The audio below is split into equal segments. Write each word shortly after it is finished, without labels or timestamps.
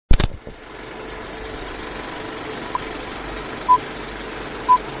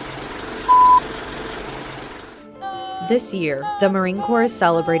This year, the Marine Corps is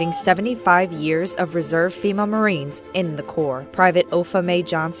celebrating 75 years of reserve female Marines in the Corps. Private Opha Mae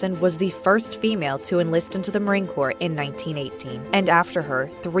Johnson was the first female to enlist into the Marine Corps in 1918, and after her,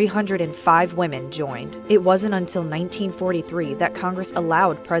 305 women joined. It wasn't until 1943 that Congress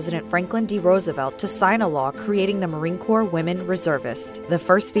allowed President Franklin D. Roosevelt to sign a law creating the Marine Corps Women Reservist. The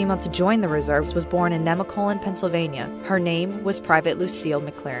first female to join the reserves was born in Nemacolin, Pennsylvania. Her name was Private Lucille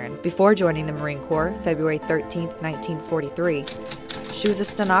McLaren. Before joining the Marine Corps, February 13, 1943, she was a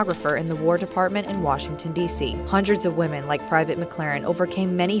stenographer in the War Department in Washington, D.C. Hundreds of women like Private McLaren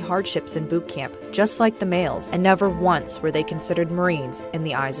overcame many hardships in boot camp, just like the males, and never once were they considered Marines in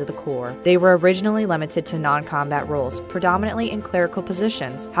the eyes of the Corps. They were originally limited to non-combat roles, predominantly in clerical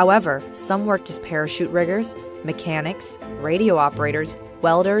positions. However, some worked as parachute riggers, mechanics, radio operators,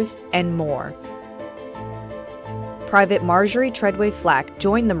 welders, and more. Private Marjorie Treadway Flack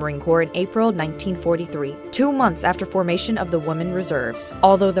joined the Marine Corps in April 1943, 2 months after formation of the Women Reserves.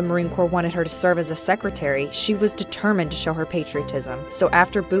 Although the Marine Corps wanted her to serve as a secretary, she was determined to show her patriotism. So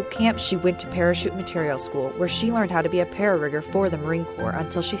after boot camp, she went to parachute material school, where she learned how to be a para-rigger for the Marine Corps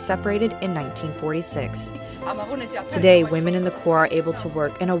until she separated in 1946. Today, women in the Corps are able to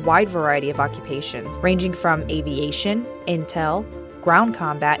work in a wide variety of occupations, ranging from aviation, intel, ground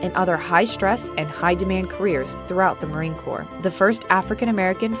combat, and other high-stress and high-demand careers throughout the Marine Corps. The first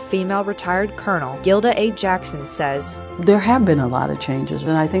African-American female retired colonel, Gilda A. Jackson, says, "There have been a lot of changes,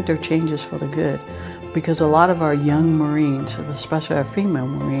 and I think they're changes for the good, because a lot of our young Marines, especially our female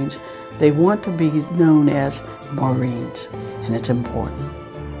Marines, they want to be known as Marines, and it's important."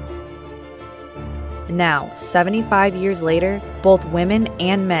 Now, 75 years later, both women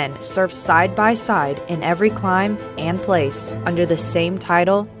and men serve side by side in every clime and place under the same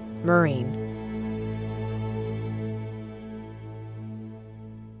title, Marine.